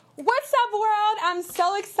What's up, world? I'm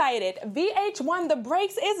so excited. VH1 The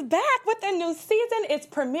Breaks is back with a new season. It's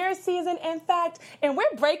premiere season, in fact, and we're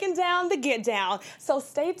breaking down the get down. So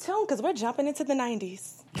stay tuned because we're jumping into the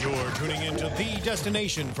 90s. You're tuning into the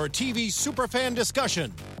destination for TV superfan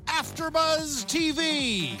discussion, AfterBuzz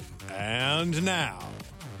TV. And now,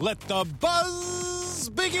 let the buzz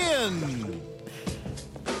begin.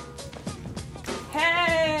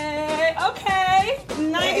 Hey, okay.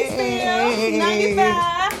 90s feel,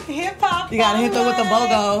 95, hip-hop. You gotta hit them with the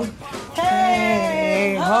BOGO.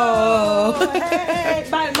 Hey, ho. Hey,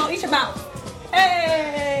 by the each mouth.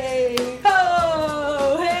 Hey,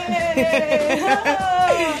 ho, hey,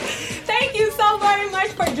 ho. Thank you so very much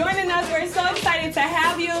for joining us. We're so excited to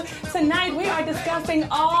have you. Tonight we are discussing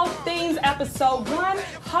all things episode 1,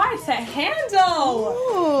 Hard to Handle.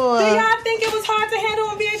 Ooh. Do y'all think it was hard to handle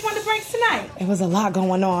on VH1 The Breaks tonight? It was a lot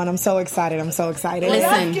going on. I'm so excited. Let's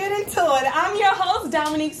get into it. I'm your host,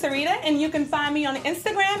 Dominique Sarita, and you can find me on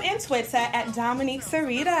Instagram and Twitter at Dominique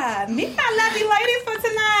Sarita. Meet my lovely ladies for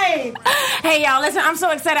tonight. Hey, y'all, listen, I'm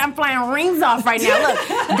so excited. I'm flying rings off right now.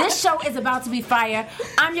 Look, this show is about to be fire.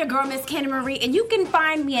 I'm your girl, Miss Candy Marie, and you can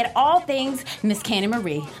find me at all things Miss Candy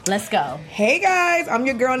Marie. Let's go. Hey, guys. I'm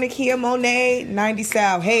your girl, Nakia Monet, 90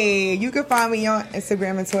 South. Hey, you can find me on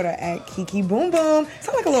Instagram and Twitter at Kiki Boom Boom.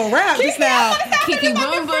 Sound like a little rap just now. Kiki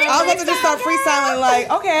Boom Boom. I was about to just start freestyling like,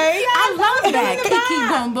 okay. I love that. Kiki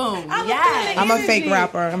Boom Boom. Yeah. I'm a fake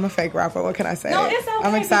rapper. What can I say? No, it's okay.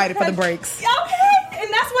 I'm excited for the breaks. Okay.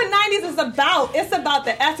 And that's what 90s is about. It's about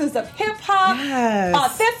the essence of hip-hop, Yes.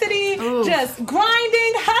 authenticity, just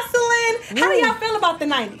grinding, hustling. How do y'all feel about the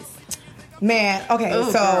 90s? Man, okay, Ooh,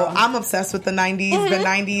 so girl. I'm obsessed with the 90s. The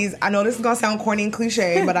 90s, I know this is going to sound corny and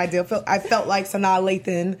cliche, but I felt like Sanaa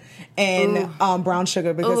Lathan and Brown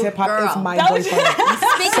Sugar because hip-hop girl. is my That was- boyfriend.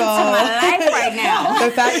 Speaking to my life right now.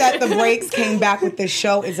 The fact that the breaks came back with this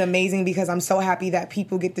show is amazing because I'm so happy that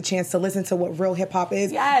people get the chance to listen to what real hip-hop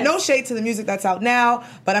is. Yes. No shade to the music that's out now,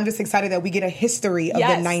 but I'm just excited that we get a history of the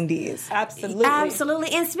 90s. Absolutely. Absolutely.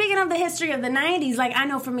 And speaking of the history of the 90s, like I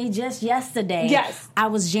know for me just yesterday, Yes. I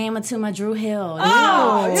was jamming to my Drew Hill.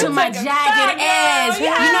 Oh, to you my took jagged it back, edge. girl.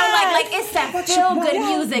 You know, like it's that feel good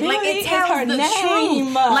music. Like Beauty it is tells her the name.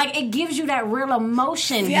 truth. Like it gives you that real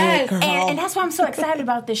emotion. Yes. Girl. And that's why I'm so excited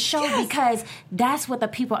about this show because that's what the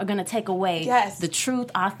people are going to take away. Yes. The truth,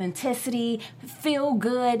 authenticity, feel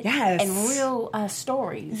good, Yes. and real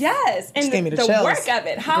stories. Yes, and gave me the the chills. work of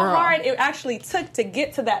it, how Girl. hard it actually took to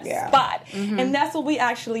get to that spot. And that's what we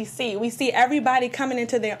actually see. We see everybody coming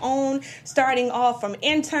into their own, starting off from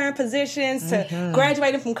intern positions to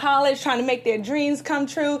graduating from college, trying to make their dreams come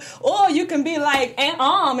true. Or you can be like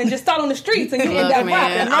and just start on the streets and you end Look, up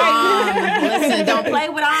man, rapping, right? listen, don't play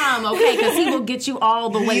with okay? Because he will get you all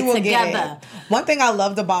the way You will together. get it. One thing I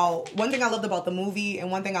loved about the movie,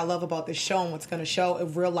 and one thing I love about this show and what's going to show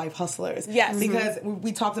of real life hustlers. Yes. Because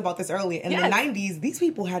we talked about this earlier. In the 90s, these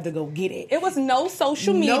people had to go get it. It was no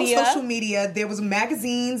social media. No social media. There was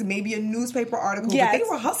magazines, maybe a newspaper article, Yes. but they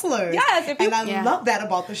were hustlers. Yes, if you- and I Yeah. love that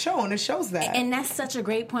about the show, and it shows that. And that's such a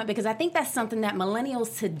great point because I think that's something that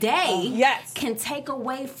millennials today Yes. can take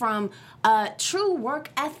away from true work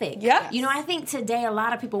ethic. Yep. You know, I think today a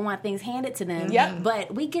lot of people want things handed to them. Yep.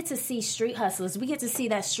 But we get to see street hustlers. We get to see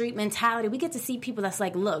that street mentality. We get to see people that's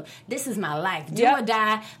like, look, this is my life. Do Yep. or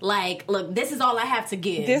die. Like, look, this is all I have to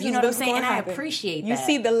give. This you is know what I'm what's saying? gonna And I happen. appreciate You that.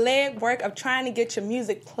 see the leg work of trying to get your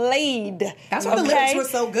music played. That's why the lyrics were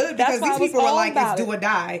so good That's because why these it was people were all like, about it's do it. or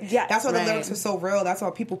die. Yes. That's why Right. the lyrics were so real. That's why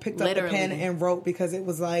people picked up the pen Literally. and wrote because it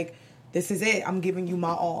was like, this is it. I'm giving you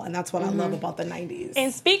my all. And that's what I love about the 90s.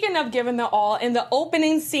 And speaking of giving the all, in the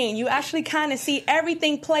opening scene, you actually kind of see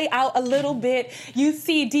everything play out a little bit. You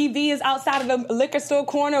see DV is outside of the liquor store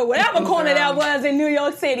corner, whatever corner that was in New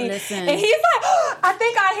York City. Listen. And he's like, oh, I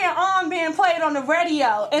think I hear being played on the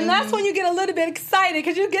radio. And that's when you get a little bit excited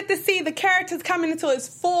because you get to see the characters coming into its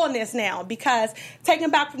fullness now. Because taking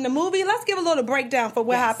back from the movie, let's give a little breakdown for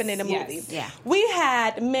what happened in the movie. Yeah. We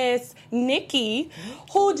had Miss Nikki,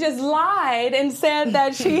 who just lied and said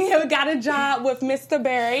that she got a job with Mr.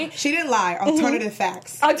 Barry. She didn't lie. Alternative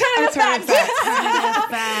facts. Alternative facts. Alternative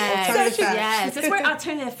facts. Alternative facts. Yes, it's where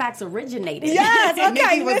alternative facts originated. Yes, okay.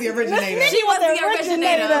 Nikki was the originator. She was the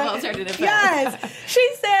originator of alternative facts. Yes. She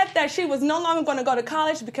said that she was no longer going to go to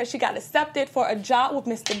college because she got accepted for a job with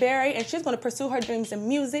Mr. Barry and she's going to pursue her dreams in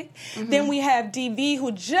music. Then we have DV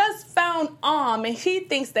who just found and he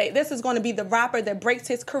thinks that this is going to be the rapper that breaks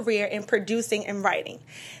his career in producing and writing.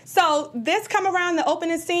 So this come around the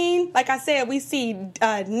opening scene, like I said, we see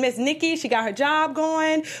Miss Nikki, she got her job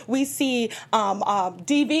going. We see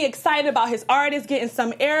DV excited about his artist getting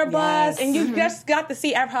some air buzz. Yes. And you just got to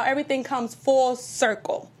see how everything comes full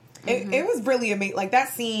circle. It was really amazing. Like that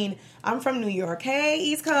scene, I'm from New York. Hey,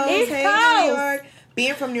 East Coast. East hey, Coast. New York.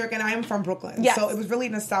 Being from New York, and I am from Brooklyn. Yes. So it was really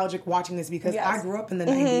nostalgic watching this because I grew up in the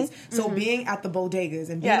 90s. So being at the bodegas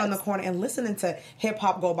and being on the corner and listening to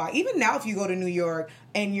hip-hop go by. Even now if you go to New York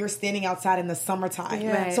and you're standing outside in the summertime.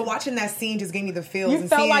 Right. So watching that scene just gave me the feels. You and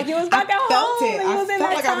felt seeing, like you was back at home. I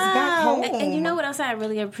felt like I was back home. And you know what else I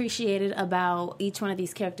really appreciated about each one of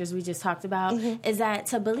these characters we just talked about is that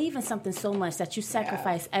to believe in something so much that you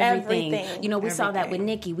sacrifice everything. You know, we saw that with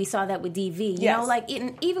Nikki. We saw that with DV. You know, like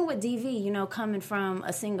even with DV, you know, coming from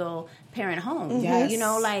a single parent home. You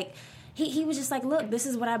know, like he was just like, look, this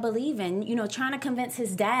is what I believe in. You know, trying to convince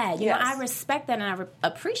his dad. You know, I respect that and I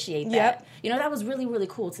appreciate that. You know, that was really, really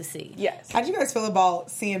cool to see. How'd you guys feel about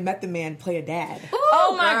seeing Method Man play a dad? Ooh,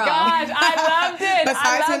 oh my gosh, I loved it.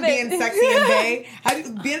 Besides him being sexy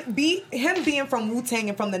and gay, him being from Wu-Tang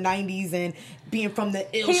and from the 90s and being from the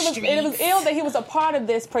ill streets. It was ill that he was a part of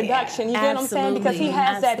this production. You get what I'm saying? Because he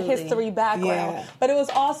has that history background. But it was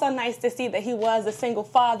also nice to see that he was a single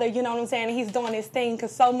father. You know what I'm saying? And he's doing his thing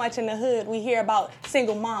because so much in the hood we hear about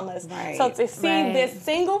single mamas. So to see this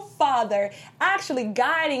single father actually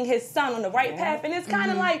guiding his son on the right path, and it's kind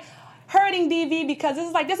of like hurting DV because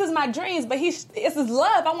it's like, this is my dreams, but it's his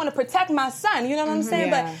love. I want to protect my son. You know what I'm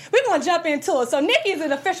saying? But we're going to jump into it. So Nikki's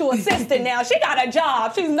an official assistant now. She got a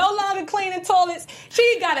job. She's no longer cleaning toilets.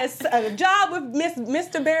 She got a job with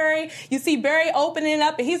Mr. Barry. You see Barry opening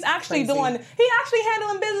up, and he's actually handling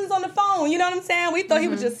business on the phone. You know what I'm saying? We thought he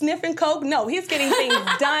was just sniffing coke. No, he's getting things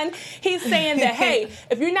done. He's saying that, hey,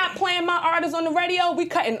 if you're not playing my artists on the radio, we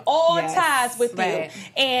cutting all ties with you.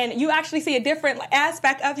 And you actually see a different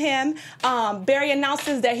aspect of him. Barry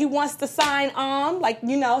announces that he wants to sign like,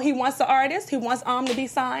 you know, he wants the artist. He wants to be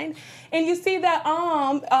signed. And you see that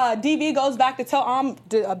DB goes back to tell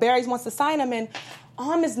Barry wants to sign him, and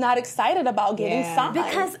is not excited about getting signed.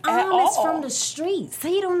 Because is from the streets.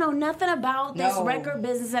 He don't know nothing about this record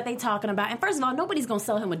business that they talking about. And first of all, nobody's going to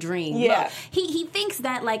sell him a dream. Look, he thinks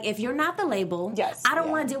that, like, if you're not the label, I don't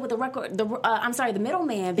want to deal with the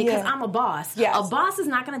middleman because I'm a boss. A boss is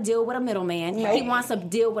not going to deal with a middleman. He wants to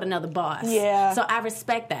deal with another boss. So I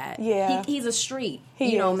respect that. He's a street,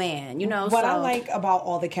 man. You know, what I like about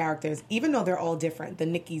all the characters, even though they're all different, the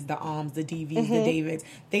Nickies, the the DVs, the Davids,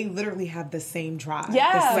 they literally have the same drive.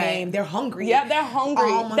 The same. They're hungry. Yeah, they're hungry.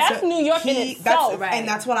 That's New York in itself. And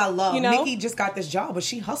that's what I love. You know? Nikki just got this job, but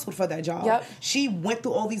she hustled for that job. She went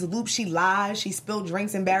through all these loops. She lied. She spilled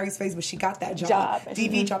drinks in Barry's face, but she got that job.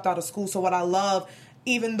 DV dropped out of school. So what I love,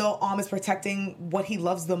 even though is protecting what he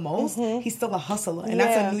loves the most, he's still a hustler. And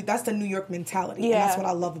that's the New York mentality. And that's what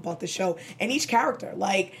I love about the show. And each character,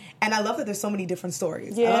 and I love that there's so many different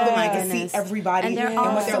stories. I love that I can see everybody and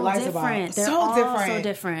what their lives about. They're so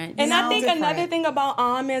different. And I think another thing about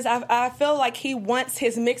is I feel like he wants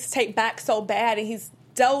his mixtape back so bad, and he's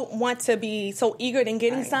don't want to be so eager in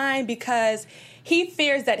getting signed because he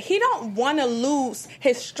fears that he don't want to lose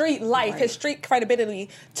his street life, his street credibility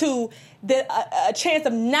to a chance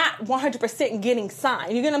of not 100% getting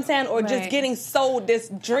signed. You get what I'm saying? Or just getting sold this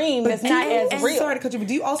dream that's not as real. Sorry to cut you, but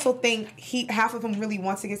do you also think half of him really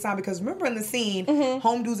wants to get signed? Because remember in the scene,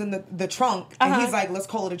 Home Dude's in the trunk, and he's like, let's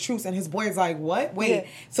call it a truce, and his boy is like, what? Wait.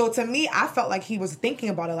 So to me, I felt like he was thinking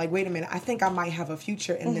about it, like, wait a minute, I think I might have a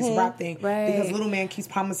future in this rap thing. Because little man keeps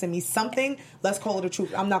promising me something, let's call it a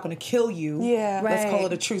truce. I'm not going to kill you. Let's call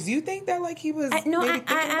it a truce. Do you think that he was I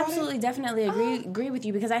absolutely, definitely agree with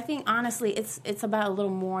you, because I think, honestly, it's about a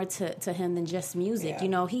little more to him than just music. You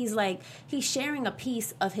know, he's sharing a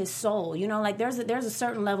piece of his soul. You know, like there's a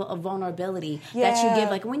certain level of vulnerability that you give.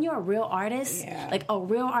 Like when you're a real artist,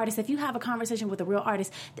 if you have a conversation with a real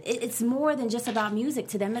artist, it's more than just about music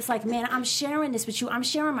to them. It's like, man, I'm sharing this with you. I'm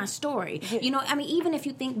sharing my story. You know, I mean, even if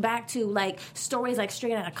you think back to stories like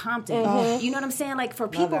Straight Outta Compton, you know what I'm saying? Like for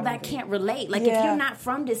people that can't relate, like if you're not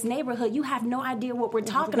from this neighborhood, you have no idea what we're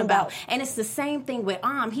talking about. And it's the same thing with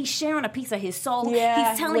He's sharing a piece of his soul.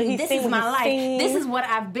 He's telling you, this is my life. This is what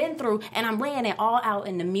I've been through, and I'm laying it all out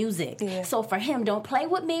in the music. So for him, don't play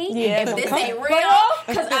with me. If this ain't real,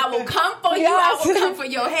 because I will come for you. I will come for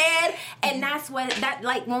your head. And that's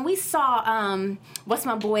when we saw what's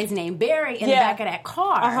my boy's name, Barry, in the back of that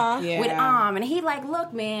car with and he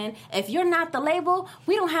look, man, if you're not the label,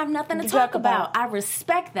 we don't have nothing to talk about. I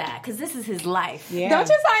respect that, because this is his life. Don't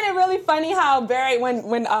you find it really funny how Barry,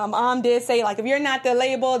 when did say, if you're not the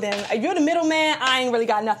label, then if you're the middleman, I ain't really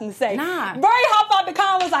got nothing to say. Nah. Barry hopped out the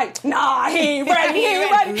car and was like, nah, he ain't ready. He was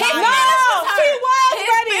ready. Your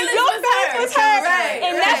feelings was hurt.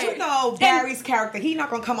 And that's Barry's character. He's not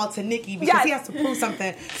going to come out to Nikki because he has to prove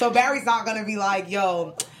something. So Barry's not going to be like,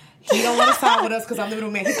 yo, he don't want to sign with us because I'm the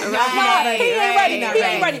middleman. He ain't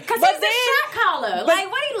ready. Because he's a shot caller.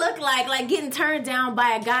 Like, what he look like getting turned down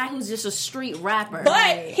by a guy who's just a street rapper.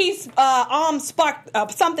 But he's sparked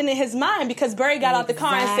something in his mind because Barry got out the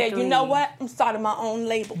car and said, you know what? I'm starting my own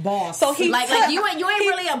label. Boss. So he like you ain't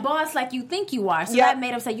really a boss like you think you are. So that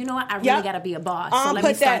made him say, you know what? I really got to be a boss. So let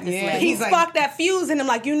me start this label. He sparked that fuse in him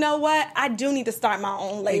like, you know what? I do need to start my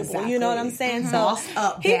own label. Exactly. You know what I'm saying? So boss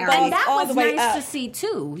up, he Barry. And that all was the way nice up. to see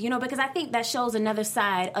too, you know, because I think that shows another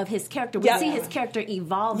side of his character. We see his character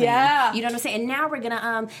evolving. Yeah. You know what I'm saying? And now we're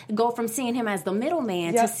gonna go from seeing him as the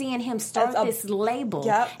middleman to seeing him start this label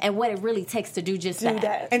and what it really takes to do just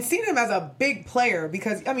that. And seeing him as a big player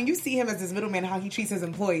because, I mean, you see him as this middleman, how he treats his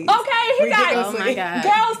employees. Okay, he got oh my God.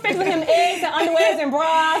 girls fixing him eggs and underwears and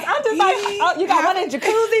bras. I'm just like, you got one in the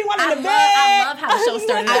jacuzzi, one in the bed. I love how the show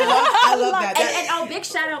started. I love that. And big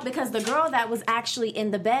shout out because the girl that was actually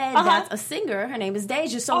in the bed, that's a singer. Her name is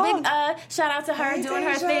Deja. So big shout out to her doing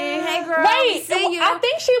her thing. Hey girl, wait, see you. I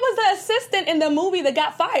think she was the assistant in the movie that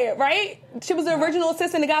got fired, right? She was the original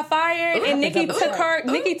assistant that got fired, and Nikki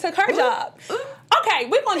took her job. Okay,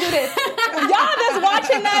 we're going to do this. Y'all that's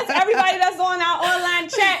watching us, everybody that's on our online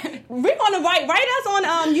chat, we're going to write us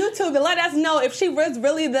on YouTube and let us know if she was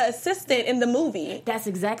really the assistant in the movie. That's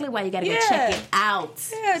exactly why you got to go check it out.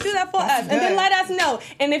 Yeah, do that for us. And then let us know.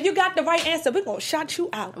 And if you got the right answer, we're going to shout you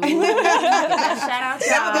out. Shout out to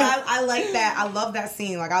y'all. But I like that. I love that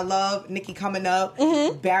scene. Like, I love Nikki coming up,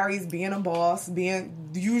 Barry's being a boss, being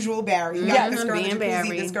the usual Barry. You got this girl in the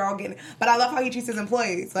jacuzzi, this girl getting... But I love how he treats his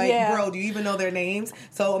employees. Like, bro, do you even know their names?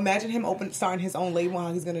 So imagine him starting his own label,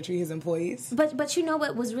 how he's going to treat his employees. But you know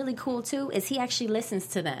what was really cool too is he actually listens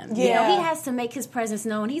to them. Yeah. You know, he has to make his presence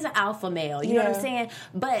known. He's an alpha male. You know what I'm saying?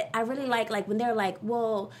 But I really like when they're like,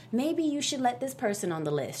 well, maybe you should let this person on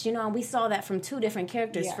the list. You know, and we saw that from two different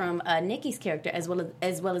characters, from Nikki's character as well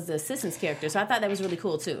as the assistant's character. So I thought that was really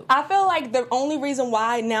cool too. I feel like the only reason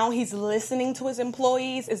why now he's listening to his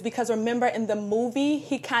employees is because remember in the movie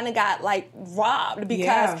he kind of got like robbed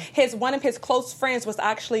because one of his close friends was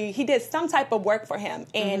actually, he did some type of work for him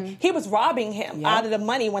and he was robbing him out of the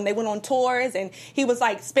money when they went on tours, and he was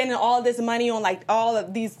like spending all this money on like all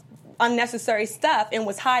of these unnecessary stuff and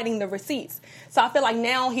was hiding the receipts. So I feel like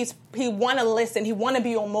now he want to listen, he want to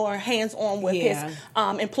be more hands-on with his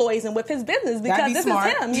employees and with his business because this is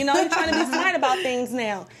him, you know, he's trying to be smart about things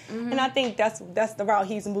now. And I think that's the route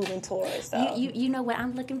he's moving towards. So. You know what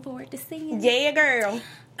I'm looking forward to seeing? Yeah, girl.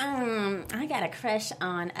 I got a crush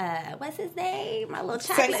on what's his name? My little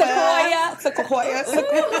chocolate. Sequoia.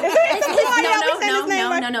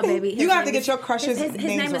 No, baby. You have to get your crush's His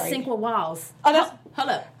name is Cinqua Walls. Hold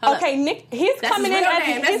up. Okay, Nick. He's coming in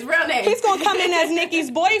as his real name. He's gonna come in as Nikki's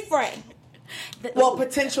boyfriend.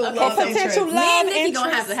 Potential love interest. Me and Nikki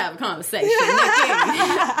gonna have to have a conversation.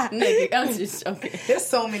 Nikki, I'm just joking. There's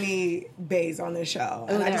so many bays on this show.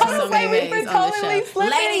 Ooh, there's so many bays on the show.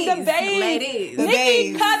 Ladies.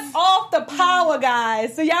 Nikki cuts off the power,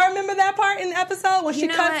 guys. So y'all remember that part in the episode when she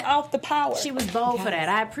cuts off the power? She was bold for that.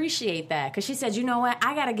 I appreciate that because she said, you know what?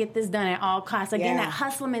 I got to get this done at all costs. Again, that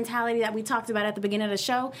hustle mentality that we talked about at the beginning of the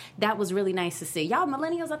show, that was really nice to see. Y'all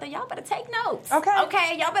millennials out there, y'all better take notes.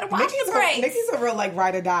 Okay, y'all better watch the break. Nikki's a real like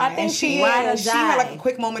ride or die. I think she had like a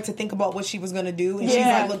quick moment to think about what she was gonna do, and she's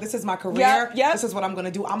like, "Look, this is my career. This is what I'm gonna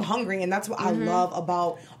do. I'm hungry," and that's what I love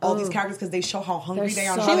about all these characters because they show how hungry they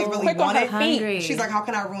are. And how they really want it. She's like, "How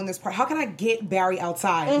can I ruin this part? How can I get Barry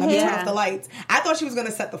outside? Let me turn off the lights." I thought she was gonna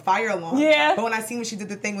set the fire alarm. But when I seen when she did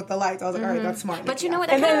the thing with the lights, I was like, "All right, that's smart." But you know what?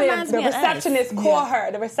 And then the receptionist caught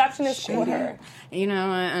her. The receptionist caught her. You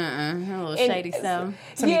know, a little shady stuff.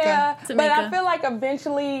 Yeah, but I feel like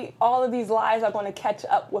eventually all of these lies are going to catch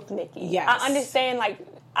up with Nikki. Yes. I understand, like,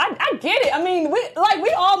 I get it. I mean,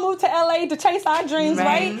 we all moved to LA to chase our dreams,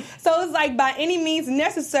 right? So it's like, by any means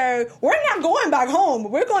necessary, we're not going back home.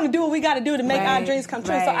 We're going to do what we got to do to make our dreams come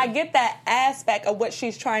true. So I get that aspect of what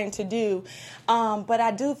she's trying to do. But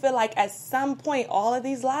I do feel like at some point, all of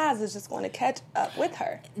these lies is just going to catch up with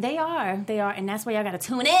her. They are. And that's why y'all got to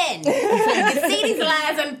tune in so you can see these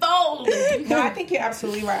lies unfold. No, I think you're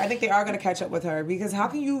absolutely right. I think they are going to catch up with her because how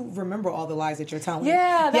can you remember all the lies that you're telling?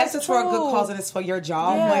 Yeah, that's yes, it's true. for a good cause and it's for your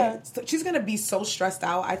job, but she's going to be so stressed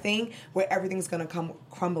out, I think, where everything's going to come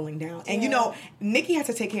crumbling down. And, you know, Nikki has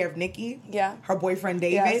to take care of Nikki, her boyfriend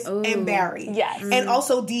David, and Barry. And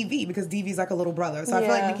also DV, because DV's like a little brother. So I feel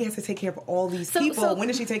like Nikki has to take care of all these people. So, when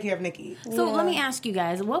does she take care of Nikki? So let me ask you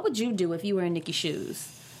guys, what would you do if you were in Nikki's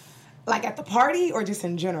shoes? Like at the party or just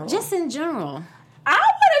in general? Just in general. I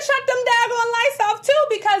would to shut them daggone lights off too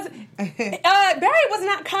because Barry was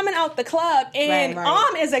not coming out the club, and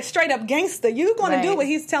is a straight up gangster. You're going to do what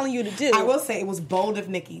he's telling you to do. I will say it was bold of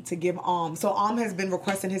Nikki to give So has been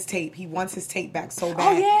requesting his tape. He wants his tape back so bad.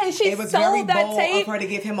 Oh yeah, and it was very bold of her to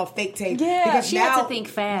give him a fake tape. Yeah, because she had to think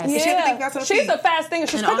fast. Yeah. She had to think fast on her feet. She's a fast thinker.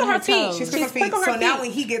 She's quick on her feet. She's quick on her feet. So now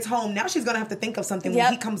when he gets home, now she's going to have to think of something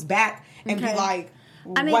when he comes back and be like,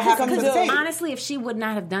 I mean, what happened to the tape? Honestly, if she would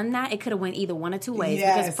not have done that, it could have went either one or two ways.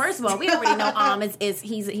 Yes. Because first of all, we already know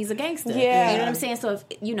he's a gangster. Yeah. You know what I'm saying? So if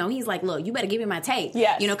he's like, look, you better give me my tape.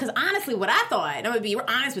 Yes. Because honestly, what I thought, I'm gonna be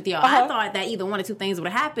honest with y'all, I thought that either one or two things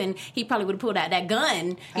would have happened. He probably would have pulled out that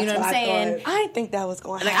gun. You know what I'm saying? I didn't think that was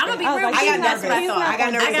going to happen. I'm gonna be real. That's what I thought. I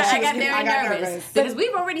got nervous. I got very nervous because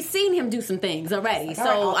we've already seen him do some things already.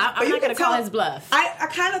 So I'm not gonna call his bluff. I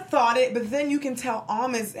kind of thought it, but then you can tell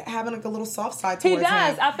is having like a little soft side towards him. He does.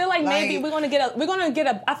 I feel like maybe we're gonna get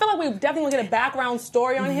a. I feel like we definitely gonna get a background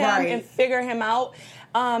story on him and figure him out.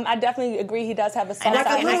 I definitely agree. He does have a soft side.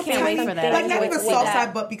 I can't wait for that. Like not even a soft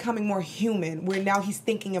side, but becoming more human. Where now he's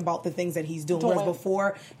thinking about the things that he's doing. Whereas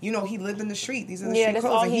before, he lived in the street. These are the street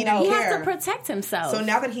clothes, and he didn't care. He has to protect himself. So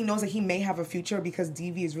now that he knows that he may have a future because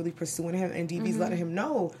DV is really pursuing him, and DV's letting him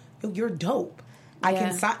know, you're dope. I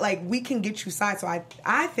can we can get you signed. So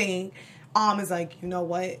I think is like, you know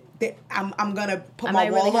what? I'm gonna put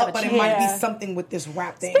my wall up, but it might be something with this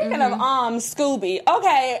rap thing. Speaking of Scooby,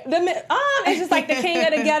 okay, is just like the king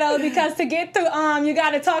of the ghetto because to get through you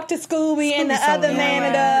got to talk to Scooby and the other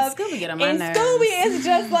man of Scooby get on my nerves. Scooby is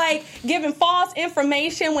just like giving false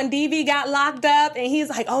information when DV got locked up, and he's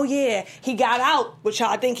like, oh yeah, he got out, which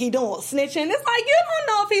y'all think he doing snitching. It's like you don't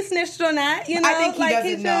know if he snitched or not. I think he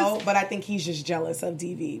doesn't know, but I think he's just jealous of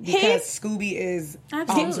DV because Scooby is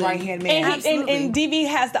his right hand man, and DV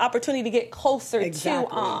has the opportunity to get closer to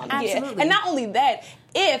Absolutely. And not only that,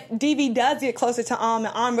 if DV does get closer to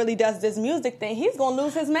and really does this music thing, he's gonna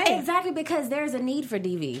lose his man. Exactly, because there's a need for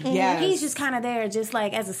DV. Yes. He's just kind of there, just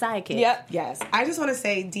like as a sidekick. Yep. Yes. I just want to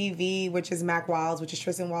say DV, which is Mac Wilds, which is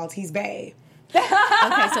Tristan Wilds, he's bae. Okay, so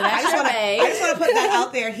that's your bae. I just want to put that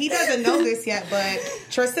out there. He doesn't know this yet, but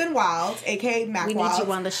Tristan Wilds, a.k.a. Mac Wilds. We need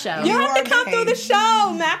you on the show. You have to come through the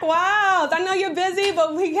show, Mac Wilds. I know you're busy,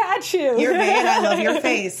 but we got you. You're bae and I love your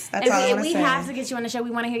face. That's all I want to say. We have to get you on the show. We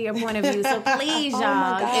want to hear your point of view. So please,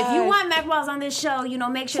 y'all, if you want Mac Wilds on this show,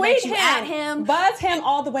 make sure that you add him. Buzz him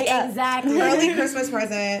all the way up. Exactly. Early Christmas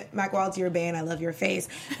present, Mac Wilds, you're bae and I love your face.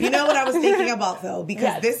 You know what I was thinking about, though?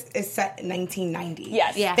 Because this is set in 1990.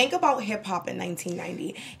 Yes. Yeah. Think about hip-hop in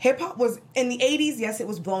 1990. Hip-hop was, in the 80s, yes, it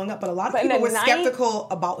was blowing up, but a lot of people were skeptical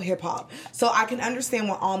about hip-hop. So I can understand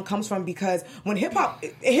where comes from, because when hip-hop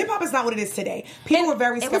is not what it is today. People were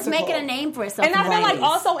very skeptical. It was making a name for itself. And I feel like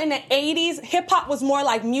also in the 80s, hip-hop was more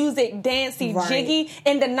like music, dancey, jiggy.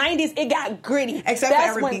 In the 90s, it got gritty. Except for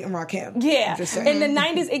Eric B. and Rakim. Yeah. In the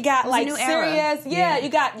 90s, it got like serious. Yeah, you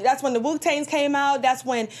got, that's when the Wu-Tangs came out. That's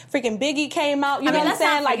when freaking Biggie came out. You know what I'm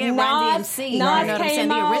saying? Like Nas came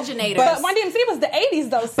out. The originators. But Run DMC was the 80s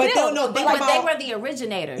though, still. But they were the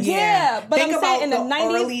originators. Yeah, but think I'm saying in the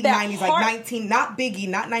 90s, early 90s, like not Biggie,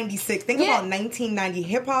 not 96. Think about 1990.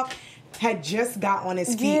 Hip-hop had just got on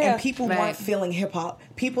its feet, and people weren't feeling hip-hop.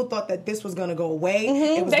 People thought that this was going to go away.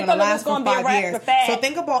 It was going to last for 5 years. So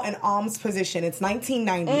think about an Alm's position. It's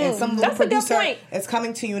 1990, and some little producer is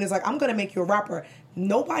coming to you and is like, I'm going to make you a rapper.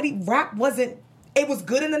 Rap wasn't... It was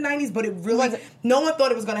good in the 90s, but it really... No one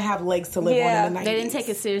thought it was going to have legs to live on in the 90s. They didn't take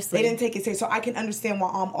it seriously. So I can understand why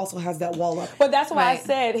also has that wall up. But that's why I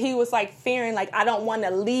said he was like fearing, like, I don't want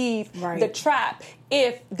to leave the trap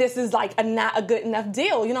if this is like not a good enough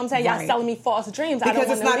deal. You know what I'm saying? Y'all selling me false dreams. Because I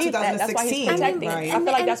don't want to leave that. That's why he's protecting. Right. I feel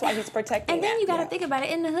like that's why he's protecting. And then you got to think about it.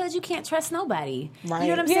 In the hood, you can't trust nobody. Right. You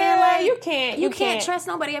know what I'm saying? Like, you can't trust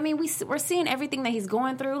nobody. I mean, we're seeing everything that he's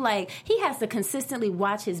going through. Like, he has to consistently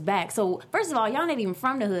watch his back. So, first of all, y'all not even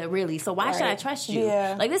from the hood, really. So why should I trust you?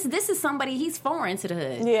 Yeah. Like, this is somebody, he's foreign to the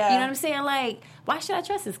hood. Yeah. You know what I'm saying? Like, why should I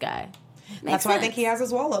trust this guy? That's why I think he has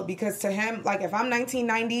his wall up. Because to him, like, if I'm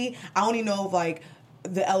 1990, I only know of, like,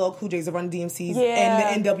 the LL Cool J's, the Run DMCs,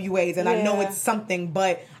 and the NWAs, and I know it's something,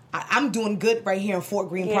 but I'm doing good right here in Fort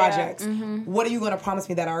Greene Projects. What are you going to promise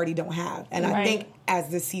me that I already don't have? And I think as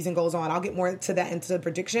this season goes on, I'll get more into that into the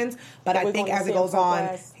predictions, but I think as it goes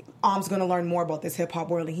on, Om's going to learn more about this hip-hop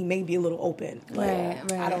world, and he may be a little open. Right.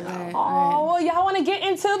 I don't know. Oh, well, y'all want to get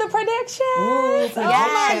into the predictions? Ooh, Oh,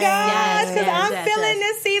 my gosh. Because I'm yes, feeling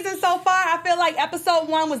this season so far. I feel like episode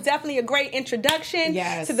 1 was definitely a great introduction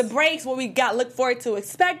to the breaks, what we got look forward to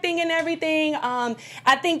expecting and everything.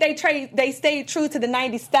 I think they stayed true to the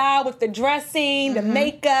 90s style with the dressing, the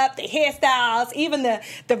makeup, the hairstyles, even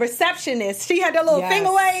the receptionist. She had the little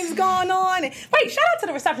finger waves going on. And, wait, shout out to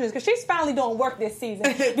the receptionist because she's finally doing work this season.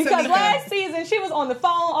 Because last season she was on the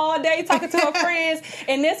phone all day talking to her friends,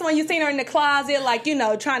 and this one you seen her in the closet, like, you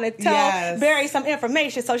know, trying to tell Barry some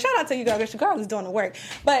information. So shout out to you girl, because your girl is doing the work.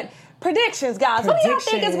 But predictions, guys. What do y'all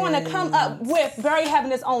think is going to come up with Barry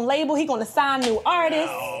having his own label? He going to sign new artists.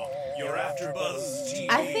 Now, your AfterBuzz TV.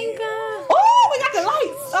 I think. Oh, we got the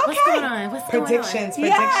lights. Okay. What's going on? Predictions.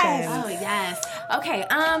 Yes. Oh, yes. Okay.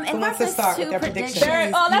 Who wants to start with their predictions?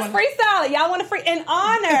 Let's freestyle it. Y'all want to in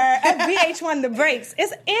honor of VH1 The Breaks.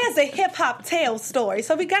 It is a hip hop tale story,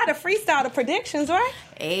 so we got to freestyle the predictions, right?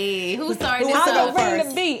 Hey, who's starting this I'm off? I'm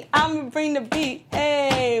gonna bring the beat.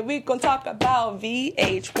 Hey, we gonna talk about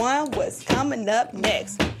VH1. What's coming up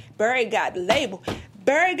next? Barry got the label.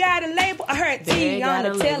 Barry got a label. I heard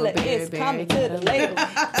Tiana Taylor is coming to the label.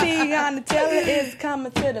 Tiana Taylor is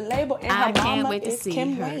coming to the label, and her I can't mama wait to is see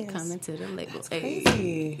Kim her Wayans. coming to the label.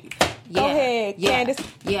 Crazy. Go ahead, Candace.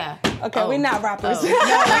 Yeah. Okay, we're not rappers. We don't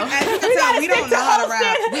know how to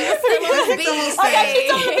rap. We were still on the beat. Okay,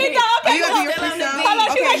 she's on the beat though. Okay, You gonna do your freestyle? hold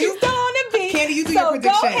on, Okay, she's still on the beat. Candy, you do your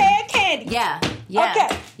prediction. Go ahead, Candy. Yeah. Okay.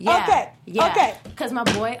 Because my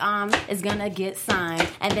boy is gonna get signed,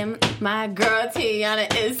 and then my girl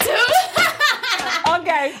Tiana is too.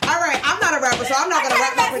 Okay. All right, I'm not a rapper, so I'm not gonna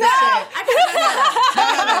rap my prediction. No.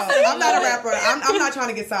 I'm not a rapper. I'm not trying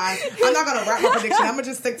to get signed. I'm not gonna rap my prediction. I'm gonna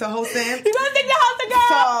just stick to hosting. You gonna stick to hosting, girl?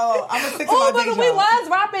 So I'm gonna stick to my day job. We was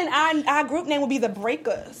rapping. Our group name would be the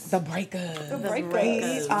Breakers. The Breakers. The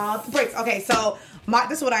Breakers. The Breaks. Okay, so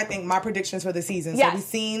this is what I think my predictions for the season. Yes. So we've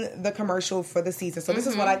seen the commercial for the season. So this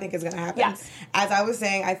is what I think is going to happen. Yes. As I was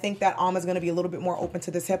saying, I think that is going to be a little bit more open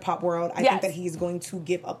to this hip hop world. I think that he's going to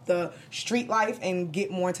give up the street life and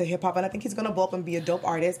get more into hip hop. And I think he's going to blow up and be a dope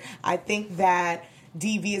artist. I think that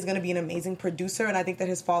DV is going to be an amazing producer, and I think that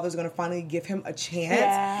his father is going to finally give him a chance.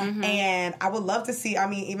 Yeah. And I would love to see,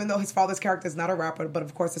 even though his father's character is not a rapper, but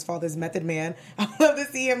of course his father's Method Man, I would love to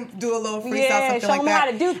see him do a little freestyle, something show like him that. how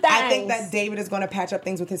to do things. I think that David is going to patch up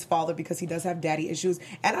things with his father because he does have daddy issues.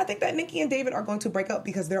 And I think that Nikki and David are going to break up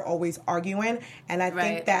because they're always arguing. And I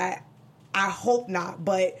think that, I hope not,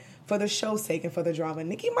 but for the show's sake and for the drama,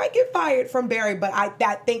 Nikki might get fired from Barry, but I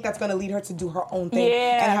think that's going to lead her to do her own thing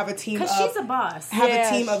and have a team of... Because she's a boss. Have a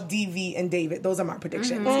team of DV and David. Those are my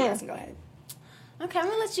predictions. Yes, go ahead. Okay, I'm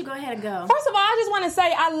going to let you go ahead and go. First of all, I just want to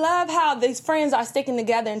say I love how these friends are sticking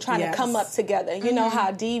together and trying to come up together. You know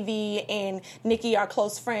how DV and Nikki are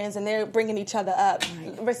close friends and they're bringing each other up.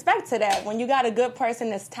 Right. Respect to that. When you got a good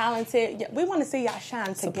person that's talented, we want to see y'all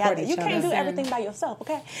shine together. You can't do everything by yourself,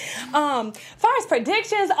 okay? Far as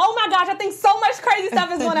predictions, oh my gosh, I think so much crazy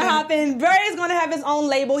stuff is going to happen. Barry's going to have his own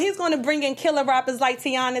label. He's going to bring in killer rappers like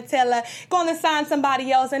Tiana Taylor, going to sign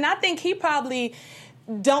somebody else, and I think he probably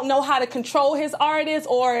don't know how to control his artists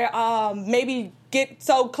or maybe get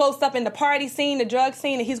so close up in the party scene, the drug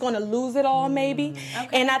scene, and he's going to lose it all maybe.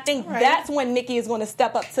 Okay. And I think that's when Nikki is going to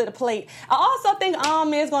step up to the plate. I also think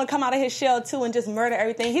is going to come out of his shell too and just murder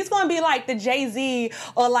everything. He's going to be like the Jay-Z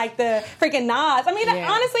or like the freaking Nas. I mean,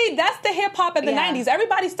 honestly, that's the hip-hop of the 90s.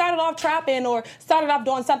 Everybody started off trapping or started off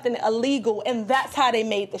doing something illegal, and that's how they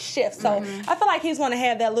made the shift. So I feel like he's going to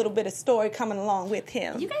have that little bit of story coming along with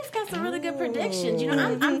him. You guys got some really good predictions. You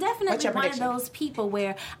know, I'm definitely one of those people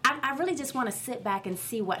where I really just want to sit back and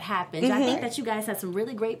see what happens. I think that you guys have some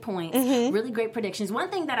really great points, really great predictions. One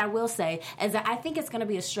thing that I will say is that I think it's going to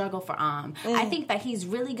be a struggle for I think that he's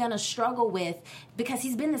really going to struggle with, because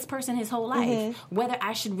he's been this person his whole life, whether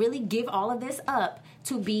I should really give all of this up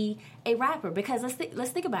to be a rapper. Because let's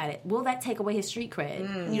think about it. Will that take away his street cred? You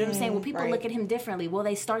know what I'm saying? Will people look at him differently? Will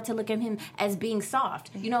they start to look at him as being soft?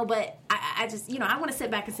 You know, but I just, I want to sit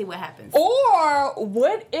back and see what happens. Or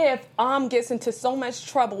what if gets into so much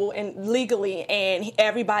trouble and legally and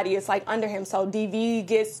everybody is like under him, so DV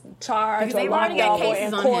gets charged or locked up or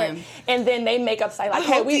in court, and then they make up say like,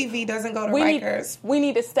 hey, DV doesn't go to Rikers. We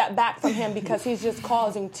need to step back from him because he's just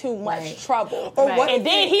causing too much trouble. Or what and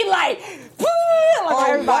then he like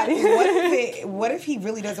everybody. What if he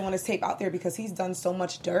really doesn't want his tape out there because he's done so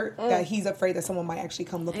much dirt that he's afraid that someone might actually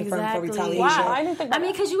come looking for him for retaliation? Wow, I didn't think that. I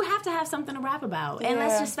mean, because you have to have something to rap about. And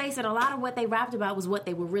let's just face it, a lot of what they rapped about was what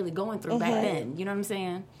they were really going through back then. You know what I'm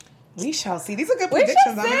saying? We shall see. These are good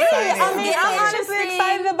predictions. I'm excited. I'm honestly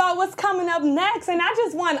excited about what's coming up next. And I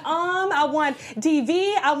just want I want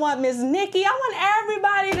DV, I want Miss Nikki, I want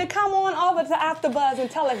everybody to come on over to AfterBuzz and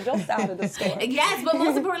tell us your side of the story. Yes, but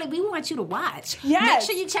most importantly, we want you to watch. Yes. Make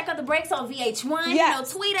sure you check out the breaks on VH1.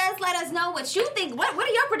 Yes. Tweet us, let us know what you think. What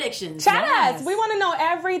are your predictions? Chat us. We want to know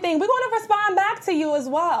everything. We want to respond back to you as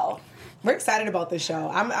well. We're excited about this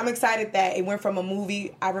show. I'm excited that it went from a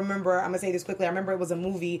movie. I remember, I'm going to say this quickly, I remember it was a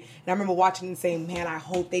movie, and I remember watching and saying, man, I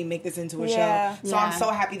hope they make this into a show. So I'm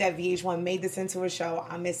so happy that VH1 made this into a show.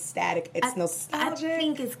 I'm ecstatic. It's nostalgic. I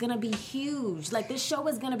think it's going to be huge. Like, this show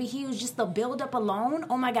is going to be huge. Just the build-up alone,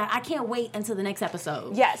 oh my God, I can't wait until the next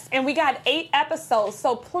episode. Yes, and we got 8 episodes.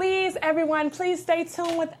 So please, everyone, please stay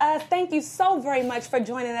tuned with us. Thank you so very much for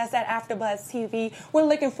joining us at AfterBuzz TV. We're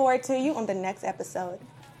looking forward to you on the next episode.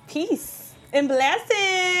 Peace and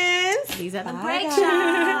blessings. These are the breaks,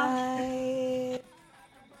 y'all.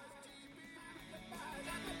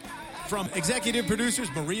 From executive producers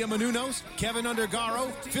Maria Menounos, Kevin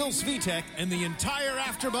Undergaro, Phil Svitek, and the entire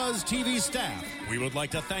AfterBuzz TV staff, we would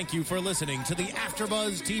like to thank you for listening to the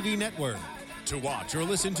AfterBuzz TV network. To watch or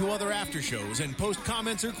listen to other after shows and post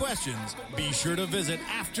comments or questions, be sure to visit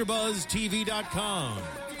AfterBuzzTV.com.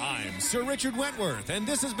 I'm Sir Richard Wentworth, and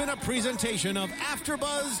this has been a presentation of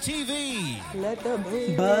AfterBuzz TV. Let the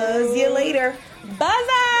buzz you later. Buzz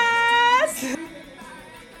us!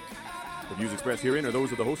 The views expressed herein are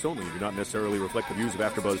those of the hosts only and do not necessarily reflect the views of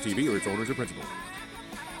AfterBuzz TV or its owners or principals.